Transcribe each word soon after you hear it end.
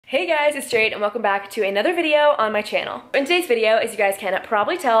Hey guys, it's Jade and welcome back to another video on my channel. In today's video, as you guys can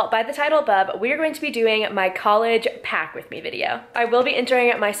probably tell by the title above, we are going to be doing my college pack with me video. I will be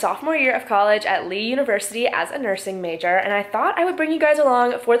entering my sophomore year of college at Lee University as a nursing major, and I thought I would bring you guys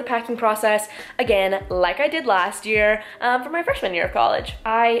along for the packing process again, like I did last year for my freshman year of college.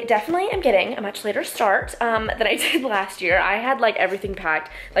 I definitely am getting a much later start than I did last year. I had like everything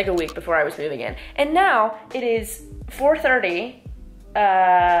packed like a week before I was moving in, and now it is 4:30.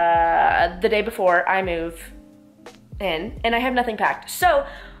 The day before I move in, and I have nothing packed. So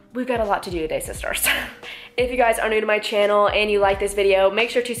we've got a lot to do today, sisters. If you guys are new to my channel and you like this video, make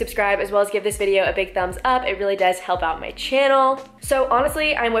sure to subscribe as well as give this video a big thumbs up. It really does help out my channel. So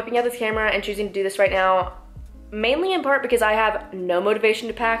honestly, I'm whipping out this camera and choosing to do this right now mainly in part because I have no motivation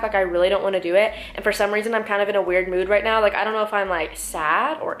to pack. Like, I really don't want to do it, and for some reason I'm kind of in a weird mood right now. Like, I don't know if I'm like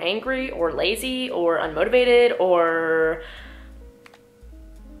sad or angry or lazy or unmotivated or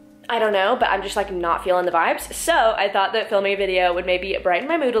I don't know, but I'm just like not feeling the vibes. So I thought that filming a video would maybe brighten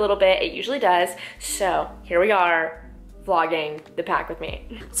my mood a little bit. It usually does. So here we are, vlogging the pack with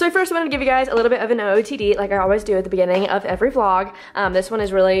me. So I first wanted to give you guys a little bit of an OOTD like I always do at the beginning of every vlog. This one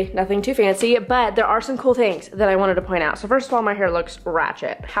is really nothing too fancy, but there are some cool things that I wanted to point out. So first of all, my hair looks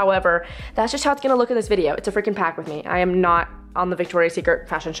ratchet. However, that's just how it's gonna look in this video. It's a freaking pack with me. I am not on the Victoria's Secret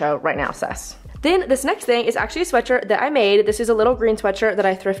fashion show right now, sis. Then this next thing is actually a sweatshirt that I made. This is a little green sweatshirt that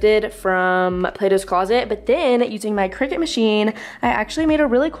I thrifted from Plato's Closet, but then using my Cricut machine, I actually made a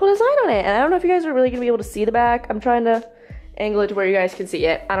really cool design on it. And I don't know if you guys are really gonna be able to see the back. I'm trying to angle it to where you guys can see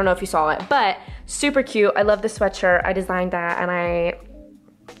it. I don't know if you saw it, but super cute. I love this sweatshirt. I designed that and I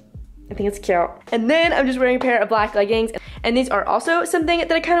think it's cute. And then I'm just wearing a pair of black leggings. And these are also something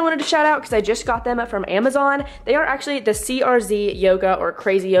that I kind of wanted to shout out because I just got them from Amazon. They are actually the CRZ Yoga or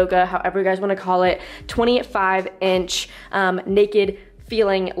Crazy Yoga, however you guys want to call it, 25-inch naked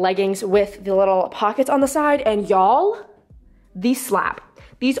feeling leggings with the little pockets on the side. And y'all, these slap.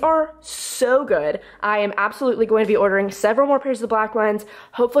 These are so good. I am absolutely going to be ordering several more pairs of the black ones,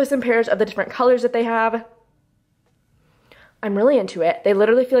 hopefully some pairs of the different colors that they have. I'm really into it. They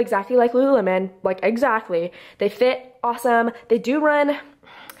literally feel exactly like Lululemon, like exactly. They fit awesome. They do run,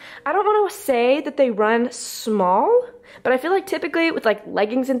 I don't want to say that they run small, but I feel like typically with like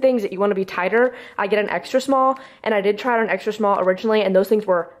leggings and things that you want to be tighter, I get an extra small, and I did try it on extra small originally, and those things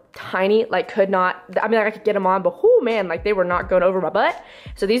were tiny, like could not, I mean, like I could get them on, but oh man, like they were not going over my butt.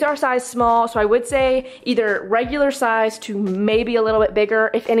 So these are size small, so I would say either regular size to maybe a little bit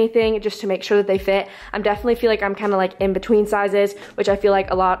bigger, if anything, just to make sure that they fit. I'm definitely feel like I'm kind of like in between sizes, which I feel like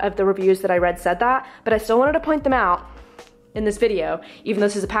a lot of the reviews that I read said that, but I still wanted to point them out in this video, even though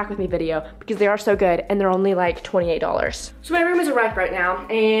this is a pack with me video, because they are so good and they're only like $28. So my room is a wreck right now,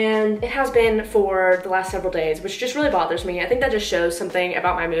 and it has been for the last several days, which just really bothers me. I think that just shows something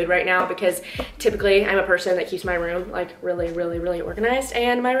about my mood right now, because typically I'm a person that keeps my room like really, really, really organized,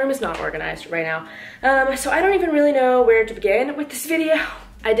 and my room is not organized right now. So I don't even really know where to begin with this video.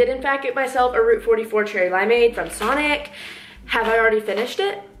 I did in fact get myself a Route 44 cherry limeade from Sonic. Have I already finished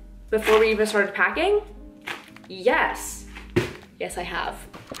it before we even started packing? Yes. Yes, I have.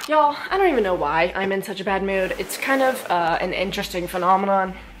 Y'all, I don't even know why I'm in such a bad mood. It's kind of an interesting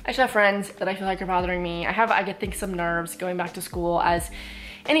phenomenon. I just have friends that I feel like are bothering me. I get think some nerves going back to school, as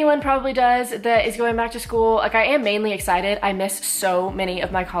anyone probably does that is going back to school. Like, I am mainly excited. I miss so many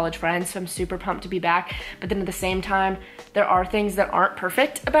of my college friends, so I'm super pumped to be back. But then at the same time, there are things that aren't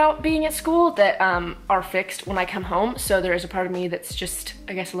perfect about being at school that are fixed when I come home. So there is a part of me that's just,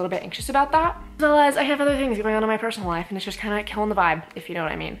 I guess, a little bit anxious about that. As well as I have other things going on in my personal life, and it's just kind of killing the vibe, if you know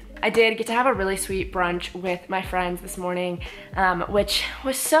what I mean. I did get to have a really sweet brunch with my friends this morning, which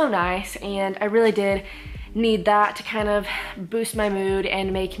was so nice, and I really did need that to kind of boost my mood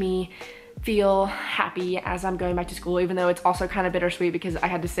and make me feel happy as I'm going back to school, even though it's also kind of bittersweet because I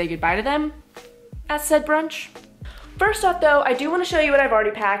had to say goodbye to them at said brunch. First off though, I do want to show you what I've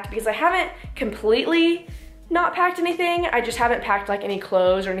already packed, because I haven't completely not packed anything. I just haven't packed like any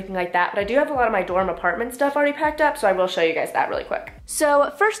clothes or anything like that, but I do have a lot of my dorm apartment stuff already packed up, so I will show you guys that really quick.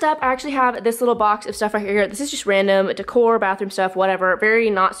 So first up, I actually have this little box of stuff right here. This is just random decor, bathroom stuff, whatever. Very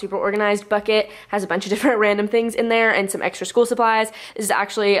not super organized bucket. Has a bunch of different random things in there and some extra school supplies. This is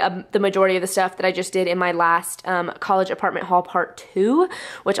actually the majority of the stuff that I just did in my last college apartment haul part 2,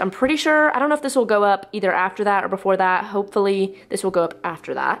 which I'm pretty sure, I don't know if this will go up either after that or before that. Hopefully this will go up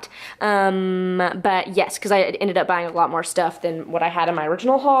after that. But yes, because I ended up buying a lot more stuff than what I had in my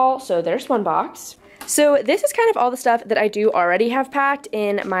original haul. So there's one box. So this is kind of all the stuff that I do already have packed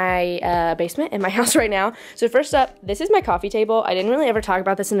in my basement in my house right now. So first up, this is my coffee table. I didn't really ever talk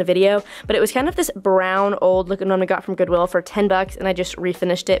about this in the video, but it was kind of this brown old looking one we got from Goodwill for 10 bucks, and I just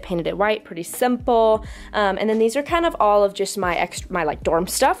refinished it, painted it white, pretty simple. And then these are kind of all of just my like dorm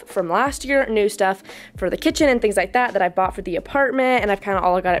stuff from last year, new stuff for the kitchen and things like that I bought for the apartment, and I've kind of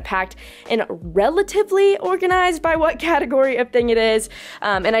all got it packed and relatively organized by what category of thing it is.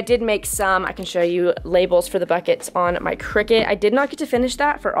 And I did make some, I can show you labels for the buckets on my Cricut. I did not get to finish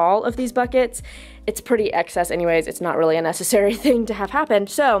that for all of these buckets. It's pretty excess anyways. It's not really a necessary thing to have happen.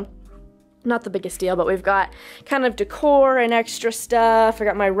 So not the biggest deal, but we've got kind of decor and extra stuff. I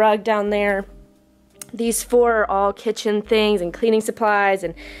got my rug down there. These 4 are all kitchen things and cleaning supplies,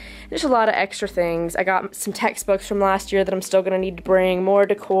 and there's a lot of extra things. I got some textbooks from last year that I'm still gonna need to bring, more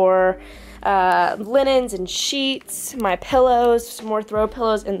decor, linens and sheets, my pillows, some more throw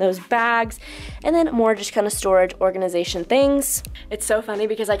pillows in those bags, and then more just kind of storage organization things. It's so funny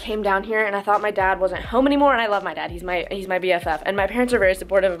because I came down here and I thought my dad wasn't home anymore, and I love my dad. He's my BFF, and my parents are very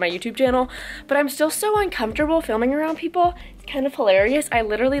supportive of my YouTube channel, but I'm still so uncomfortable filming around people. It's kind of hilarious. I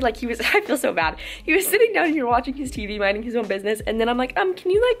literally, like, I feel so bad. He was sitting down here watching his TV, minding his own business, and then I'm like,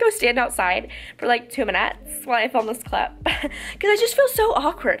 can you like go stand outside for like 2 minutes while I film this clip? Because I just feel so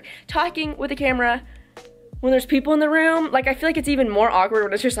awkward talking with a camera when there's people in the room. Like, I feel like it's even more awkward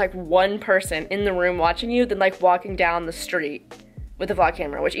when it's just like one person in the room watching you than like walking down the street with a vlog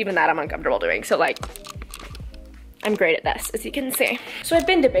camera, which even that I'm uncomfortable doing. So like, I'm great at this, as you can see. So I've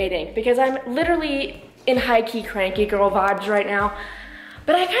been debating because I'm literally in high-key cranky girl vibes right now,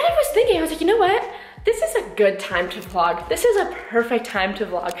 but I kind of was thinking, I was like, you know what? This is a good time to vlog. This is a perfect time to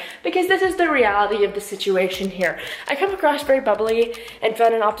vlog because this is the reality of the situation here. I come across very bubbly and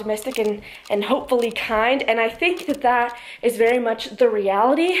fun and optimistic and hopefully kind, and I think that that is very much the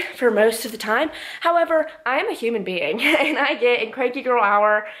reality for most of the time. However, I'm a human being and I get in cranky girl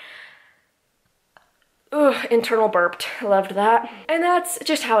hour. Ugh, internal burped. Loved that. And that's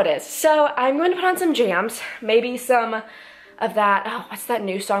just how it is. So I'm going to put on some jams, maybe some of that, oh, what's that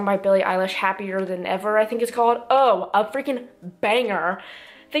new song by Billie Eilish, Happier Than Ever, I think it's called. Oh, a freaking banger.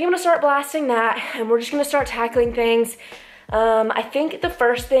 I think I'm gonna start blasting that, and we're just gonna start tackling things. I think the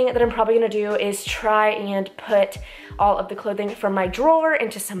first thing that I'm probably gonna do is try and put all of the clothing from my drawer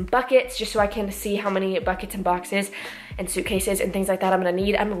into some buckets, just so I can see how many buckets and boxes and suitcases and things like that I'm gonna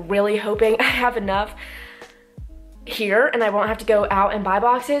need. I'm really hoping I have enough here and I won't have to go out and buy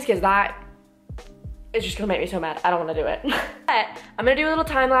boxes, because that is just gonna make me so mad. I don't wanna do it. But I'm gonna do a little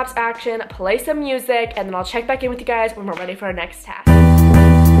time-lapse action, play some music, and then I'll check back in with you guys when we're ready for our next task.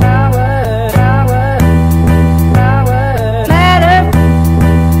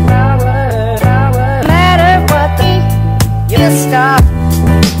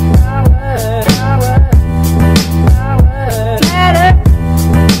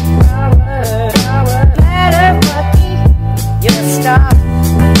 Stop.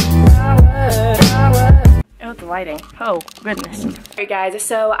 Oh, the lighting. Oh, goodness. Alright guys,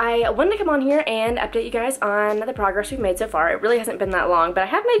 so I wanted to come on here and update you guys on the progress we've made so far. It really hasn't been that long, but I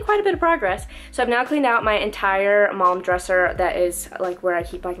have made quite a bit of progress. So I've now cleaned out my entire mom dresser that is like where I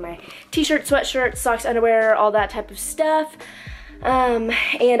keep like my t-shirts, sweatshirts, socks, underwear, all that type of stuff. And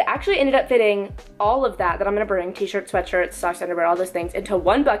actually ended up fitting all of that I'm gonna bring, t-shirts, sweatshirts, socks, underwear, all those things, into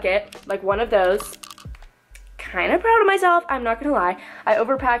one bucket, like one of those. Kind of proud of myself, I'm not gonna lie. I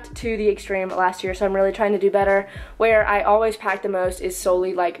overpacked to the extreme last year, so I'm really trying to do better. Where I always pack the most is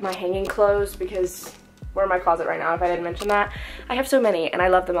solely like my hanging clothes, because we're in my closet right now, if I didn't mention that. I have so many and I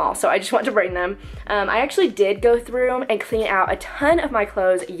love them all, so I just want to bring them. I actually did go through and clean out a ton of my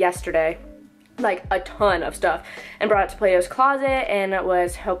clothes yesterday. Like a ton of stuff, and brought it to Plato's Closet and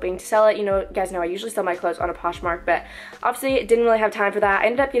was hoping to sell it. You know, you guys know I usually sell my clothes on a Poshmark, but obviously didn't really have time for that. I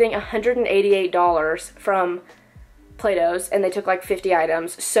ended up getting $188 from Plato's, and they took like 50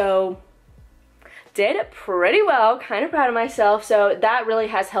 items, so did pretty well. Kind of proud of myself, so that really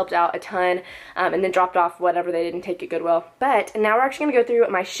has helped out a ton, and then dropped off whatever they didn't take at Goodwill. But now we're actually gonna go through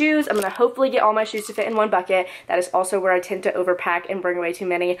my shoes. I'm gonna hopefully get all my shoes to fit in one bucket. That is also where I tend to overpack and bring away too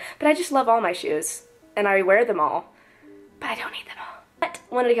many, but I just love all my shoes and I wear them all, but I don't need them all. But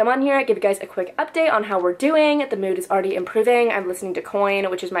wanted to come on here, give you guys a quick update on how we're doing. The mood is already improving. I'm listening to Coin,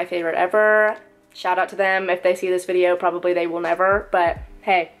 which is my favorite ever. Shout out to them. If they see this video, probably they will never, but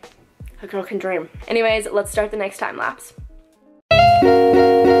hey, a girl can dream. Anyways, let's start the next time lapse.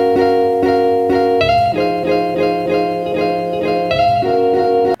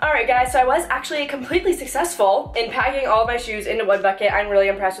 Alright guys, so I was actually completely successful in packing all of my shoes into one bucket. I'm really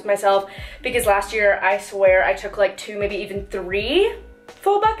impressed with myself because last year I swear I took like 2, maybe even 3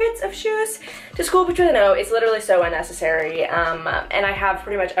 full buckets of shoes to school, which I know is literally so unnecessary. And I have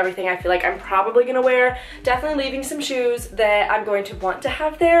pretty much everything I feel like I'm probably gonna wear. Definitely leaving some shoes that I'm going to want to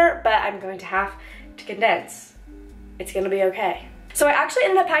have there, but I'm going to have to condense. It's gonna be okay. So I actually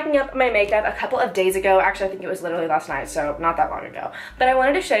ended up packing up my makeup a couple of days ago. Actually, I think it was literally last night, so not that long ago. But I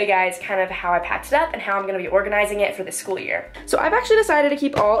wanted to show you guys kind of how I packed it up and how I'm gonna be organizing it for this school year. So I've actually decided to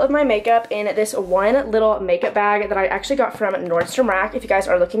keep all of my makeup in this one little makeup bag that I actually got from Nordstrom Rack. If you guys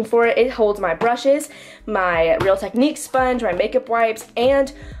are looking for it, it holds my brushes, my Real Technique sponge, my makeup wipes,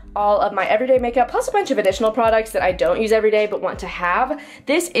 and all of my everyday makeup, plus a bunch of additional products that I don't use every day but want to have.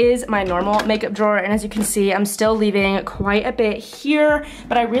 This is my normal makeup drawer, and as you can see, I'm still leaving quite a bit here,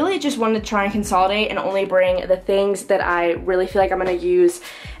 but I really just wanted to try and consolidate and only bring the things that I really feel like I'm gonna use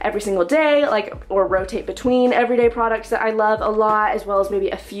every single day, like, or rotate between everyday products that I love a lot, as well as maybe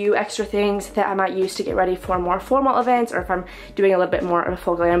a few extra things that I might use to get ready for more formal events, or if I'm doing a little bit more of a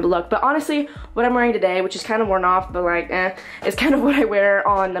full glam look. But honestly, what I'm wearing today, which is kind of worn off, but like, is kind of what I wear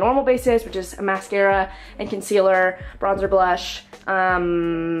on the normal basis, which is a mascara and concealer, bronzer, blush,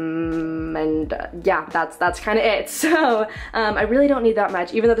 and yeah, that's kind of it. So I really don't need that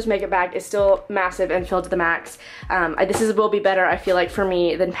much, even though this makeup bag is still massive and filled to the max. Will be better, I feel like, for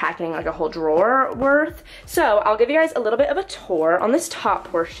me than packing like a whole drawer worth. So I'll give you guys a little bit of a tour on this top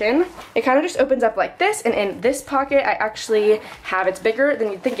portion. It kind of just opens up like this, and in this pocket I actually have, it's bigger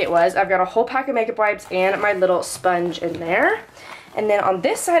than you'd think it was. I've got a whole pack of makeup wipes and my little sponge in there. And then on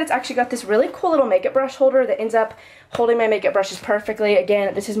this side, it's actually got this really cool little makeup brush holder that ends up holding my makeup brushes perfectly.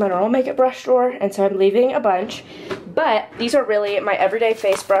 Again, this is my normal makeup brush drawer, and so I'm leaving a bunch. But these are really my everyday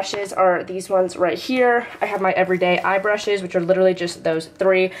face brushes, are these ones right here. I have my everyday eye brushes, which are literally just those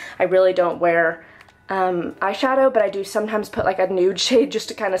three. I really don't wear eyeshadow, but I do sometimes put like a nude shade just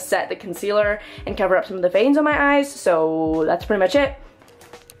to kind of set the concealer and cover up some of the veins on my eyes. So that's pretty much it.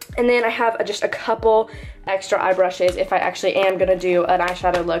 And then I have just a couple extra eye brushes if I actually am gonna do an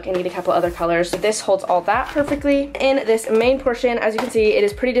eyeshadow look and need a couple other colors. So this holds all that perfectly. In this main portion, as you can see, it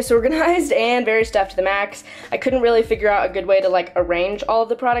is pretty disorganized and very stuffed to the max. I couldn't really figure out a good way to like arrange all of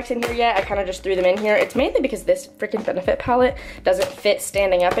the products in here yet. I kind of just threw them in here. It's mainly because this freaking Benefit palette doesn't fit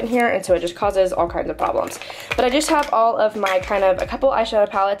standing up in here, and so it just causes all kinds of problems. But I just have all of my kind of a couple eyeshadow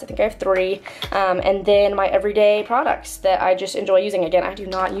palettes. I think I have 3, and then my everyday products that I just enjoy using. Again, I do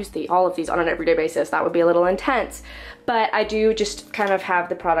not use all of these on an everyday basis. That would be a little intense, but I do just kind of have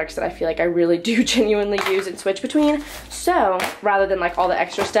the products that I feel like I really do genuinely use and switch between. So rather than like all the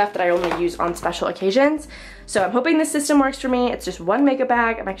extra stuff that I only use on special occasions. So I'm hoping this system works for me. It's just one makeup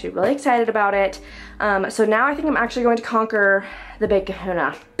bag. I'm actually really excited about it. So now I think I'm actually going to conquer the big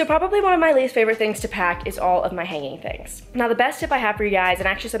kahuna. So probably one of my least favorite things to pack is all of my hanging things. Now the best tip I have for you guys, and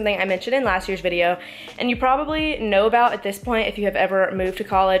actually something I mentioned in last year's video, and you probably know about at this point if you have ever moved to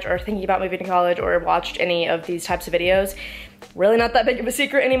college or thinking about moving to college or watched any of these types of videos, really not that big of a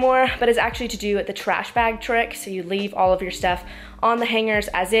secret anymore, but it's actually to do the trash bag trick. So you leave all of your stuff on the hangers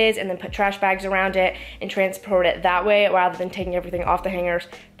as is and then put trash bags around it and transport it that way rather than taking everything off the hangers,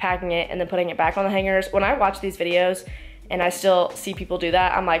 packing it, and then putting it back on the hangers. When I watch these videos and I still see people do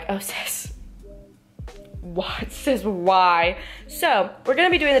that, I'm like, oh sis, what? Sis, why? So we're gonna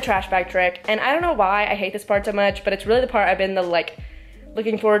be doing the trash bag trick, and I don't know why I hate this part so much, but it's really the part I've been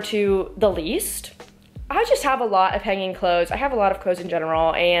looking forward to the least. I just have a lot of hanging clothes. I have a lot of clothes in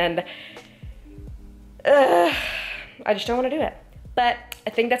general, and I just don't want to do it. But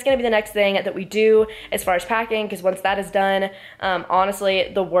I think that's going to be the next thing that we do as far as packing, because once that is done,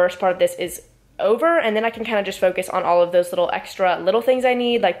 honestly, the worst part of this is over, and then I can kind of just focus on all of those little extra little things I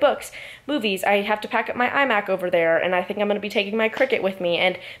need, like books, movies. I have to pack up my iMac over there, and I think I'm going to be taking my Cricut with me,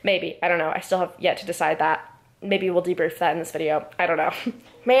 and maybe, I don't know, I still have yet to decide that. Maybe we'll debrief that in this video. I don't know.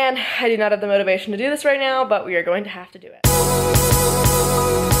 Man, I do not have the motivation to do this right now, but we are going to have to do it.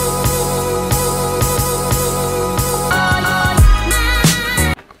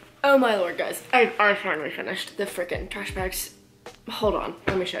 Oh my lord, guys. I finally finished the frickin' trash bags. Hold on,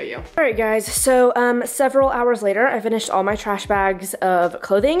 let me show you. All right, guys, so several hours later, I finished all my trash bags of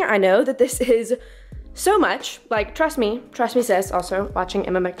clothing. I know that this is so much, like, trust me sis, also watching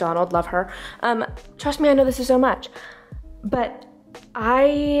Emma McDonald, love her. Trust me, I know this is so much, but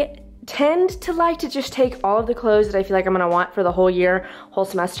I tend to like to just take all of the clothes that I feel like I'm gonna want for the whole year, whole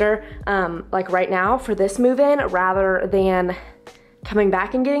semester, like right now for this move-in, rather than coming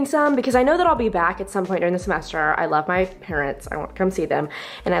back and getting some, because I know that I'll be back at some point during the semester. I love my parents, I want to come see them,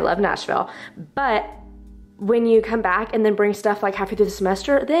 and I love Nashville, but when you come back and then bring stuff like halfway through the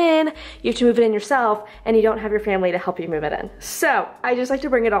semester, then you have to move it in yourself and you don't have your family to help you move it in. So I just like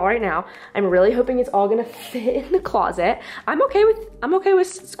to bring it all right now. I'm really hoping it's all gonna fit in the closet. I'm okay with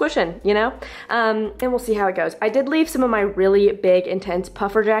squishing, you know? And we'll see how it goes. I did leave some of my really big, intense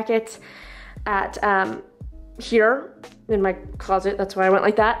puffer jackets at here in my closet. That's why I went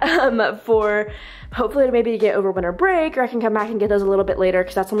like that, for hopefully to maybe get over winter break, or I can come back and get those a little bit later,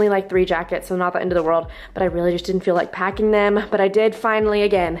 because that's only like 3 jackets, so not the end of the world. But I really just didn't feel like packing them. But I did finally,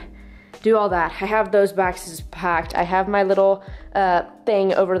 again, do all that. I have those boxes packed. I have my little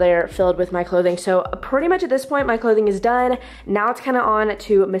thing over there filled with my clothing. So pretty much at this point, my clothing is done. Now it's kind of on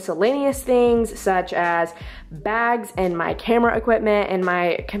to miscellaneous things, such as bags and my camera equipment and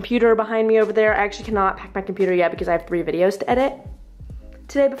my computer behind me over there. I actually cannot pack my computer yet because I have 3 videos to edit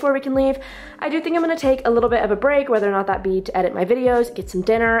today before we can leave. I do think I'm gonna take a little bit of a break, whether or not that be to edit my videos, get some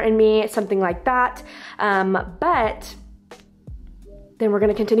dinner in me, something like that. But then we're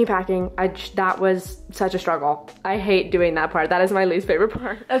gonna continue packing. That was such a struggle. I hate doing that part. That is my least favorite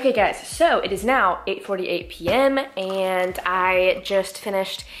part. Okay guys, so it is now 8:48 p.m. and I just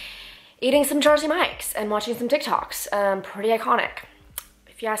finished eating some Jersey Mike's and watching some TikToks. Pretty iconic,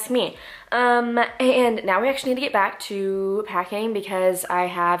 if you ask me. And now we actually need to get back to packing because I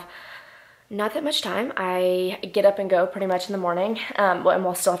have not that much time. I get up and go pretty much in the morning, and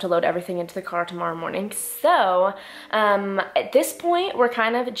we'll still have to load everything into the car tomorrow morning. So at this point, we're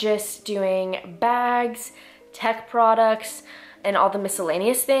kind of just doing bags, tech products, and all the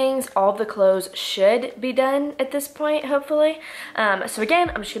miscellaneous things. All of the clothes should be done at this point, hopefully. So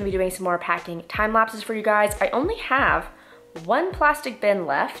again, I'm just gonna be doing some more packing time lapses for you guys. I only have 1 plastic bin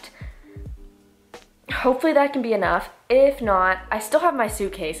left. Hopefully that can be enough. If not, I still have my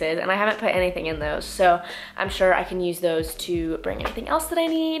suitcases and I haven't put anything in those, so I'm sure I can use those to bring anything else that I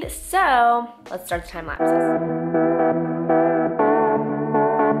need. So let's start the time lapses.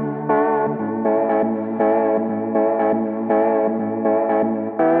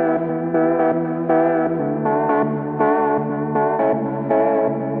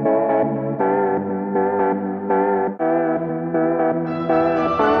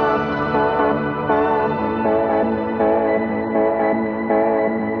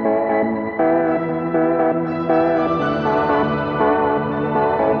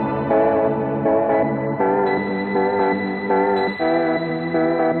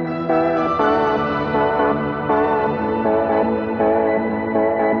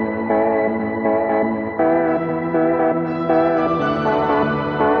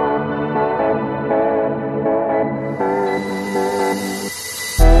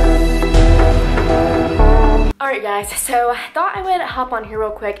 Alright guys, so I thought I would hop on here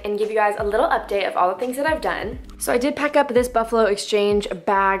real quick and give you guys a little update of all the things that I've done. So I did pack up this Buffalo Exchange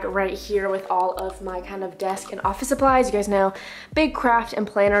bag right here with all of my kind of desk and office supplies. You guys know, big craft and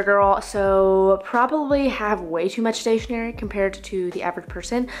planner girl, so probably have way too much stationery compared to the average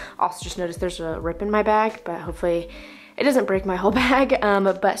person. Also just noticed there's a rip in my bag, but hopefully it doesn't break my whole bag.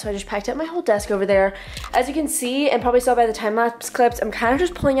 But so I just packed up my whole desk over there. As you can see, and probably saw by the time-lapse clips, I'm kind of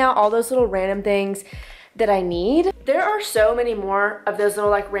just pulling out all those little random things that I need. There are so many more of those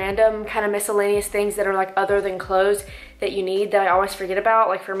little like random kind of miscellaneous things that are like other than clothes that you need that I always forget about.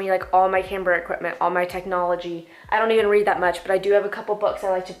 Like for me, like all my camera equipment, all my technology. I don't even read that much, but I do have a couple books I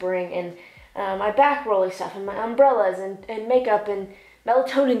like to bring, and my back rolly stuff and my umbrellas and makeup and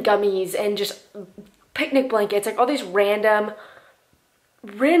melatonin gummies and just picnic blankets, like all these random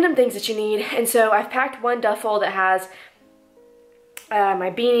things that you need. And so I've packed one duffel that has my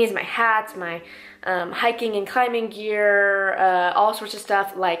beanies, my hats, my hiking and climbing gear, all sorts of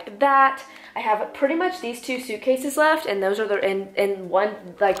stuff like that. I have pretty much these 2 suitcases left, and those are in one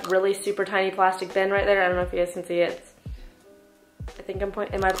like really super tiny plastic bin right there. I don't know if you guys can see it. I think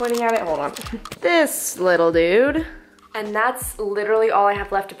am I pointing at it? Hold on. This little dude. And that's literally all I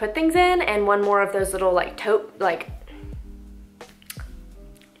have left to put things in, and one more of those little like tote, like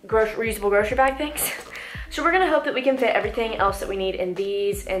reusable grocery bag things. So we're gonna hope that we can fit everything else that we need in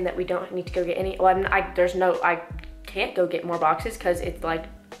these, and that we don't need to go get any, well, I can't go get more boxes because it's like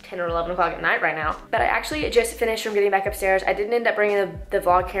 10 or 11 o'clock at night right now. But I actually just finished from getting back upstairs. I didn't end up bringing the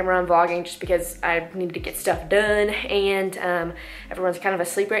vlog camera and vlogging just because I needed to get stuff done, and everyone's kind of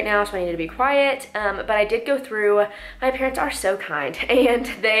asleep right now, so I needed to be quiet. But I did go through, my parents are so kind, and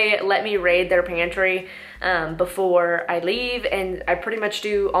they let me raid their pantry before I leave, and I pretty much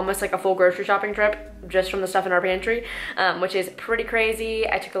do almost like a full grocery shopping trip just from the stuff in our pantry, which is pretty crazy.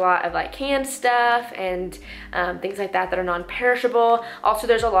 I took a lot of like canned stuff and things like that are non-perishable. Also,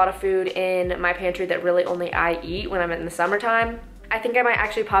 there's a lot of food in my pantry that really only I eat when I'm in the summertime. I think I might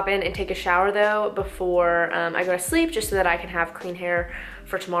actually pop in and take a shower though before I go to sleep, just so that I can have clean hair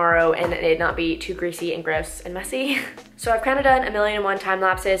for tomorrow and it not be too greasy and gross and messy. So I've kind of done 1,000,001 time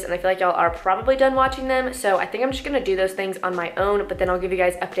lapses, and I feel like y'all are probably done watching them, so I think I'm just gonna do those things on my own, but then I'll give you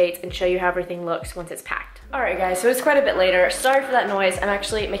guys updates and show you how everything looks once it's packed. All right guys, so it's quite a bit later. Sorry for that noise. I'm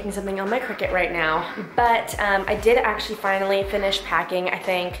actually making something on my Cricut right now, but I did actually finally finish packing, I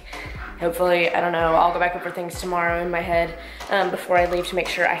think. Hopefully, I don't know, I'll go back over things tomorrow in my head before I leave to make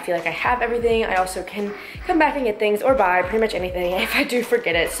sure I feel like I have everything. I also can come back and get things or buy pretty much anything if I do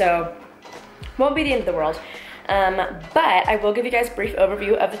forget it, so won't be the end of the world. But I will give you guys a brief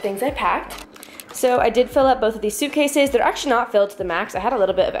overview of the things I packed. So I did fill up both of these suitcases. They're actually not filled to the max. I had a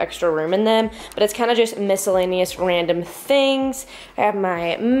little bit of extra room in them, but it's kind of just miscellaneous random things. I have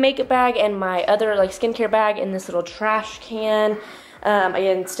my makeup bag and my other like skincare bag in this little trash can.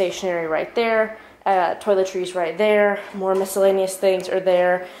 Again, stationery right there, toiletries right there, more miscellaneous things are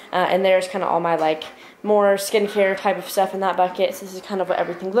there, and there's kind of all my like more skincare type of stuff in that bucket. So this is kind of what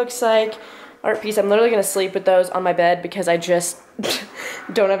everything looks like. Art piece, I'm literally gonna sleep with those on my bed because I just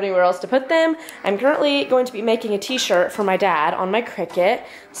don't have anywhere else to put them. I'm currently going to be making a t-shirt for my dad on my Cricut,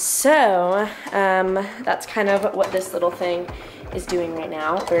 so that's kind of what this little thing is doing right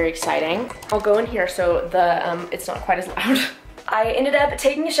now. Very exciting. I'll go in here so the it's not quite as loud. I ended up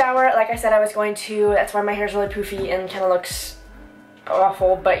taking a shower like I said I was going to. That's why my hair's really poofy and kind of looks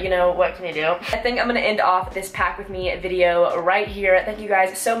awful, but you know, what can you do? I think I'm gonna end off this pack with me video right here. Thank you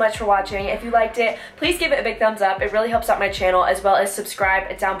guys so much for watching. If you liked it, please give it a big thumbs up. It really helps out my channel, as well as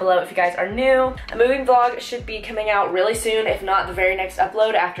subscribe down below if you guys are new. A moving vlog should be coming out really soon, if not the very next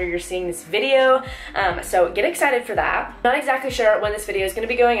upload after you're seeing this video. So get excited for that. Not exactly sure when this video is gonna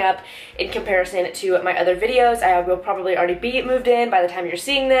be going up in comparison to my other videos. I will probably already be moved in by the time you're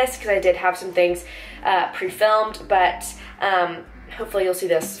seeing this, because I did have some things pre-filmed, but hopefully you'll see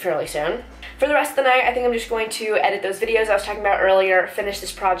this fairly soon. For the rest of the night, I think I'm just going to edit those videos I was talking about earlier, finish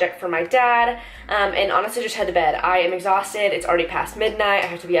this project for my dad, and honestly just head to bed. I am exhausted. It's already past midnight. I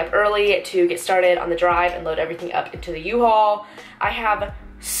have to be up early to get started on the drive and load everything up into the U-Haul. I have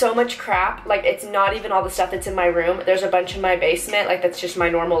so much crap. Like, it's not even all the stuff that's in my room. There's a bunch in my basement. Like, that's just my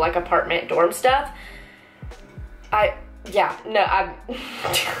normal, like, apartment dorm stuff. When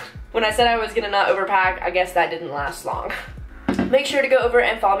I said I was gonna not overpack, I guess that didn't last long. Make sure to go over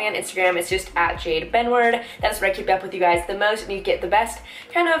and follow me on Instagram. It's just at jadebenward. That's where I keep up with you guys the most, and you get the best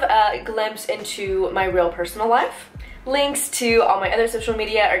kind of glimpse into my real personal life. Links to all my other social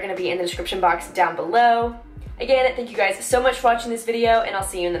media are going to be in the description box down below. Again, thank you guys so much for watching this video, and I'll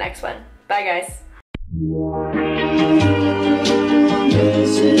see you in the next one. Bye, guys.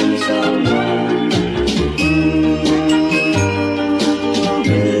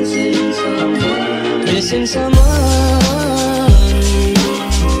 Missing someone.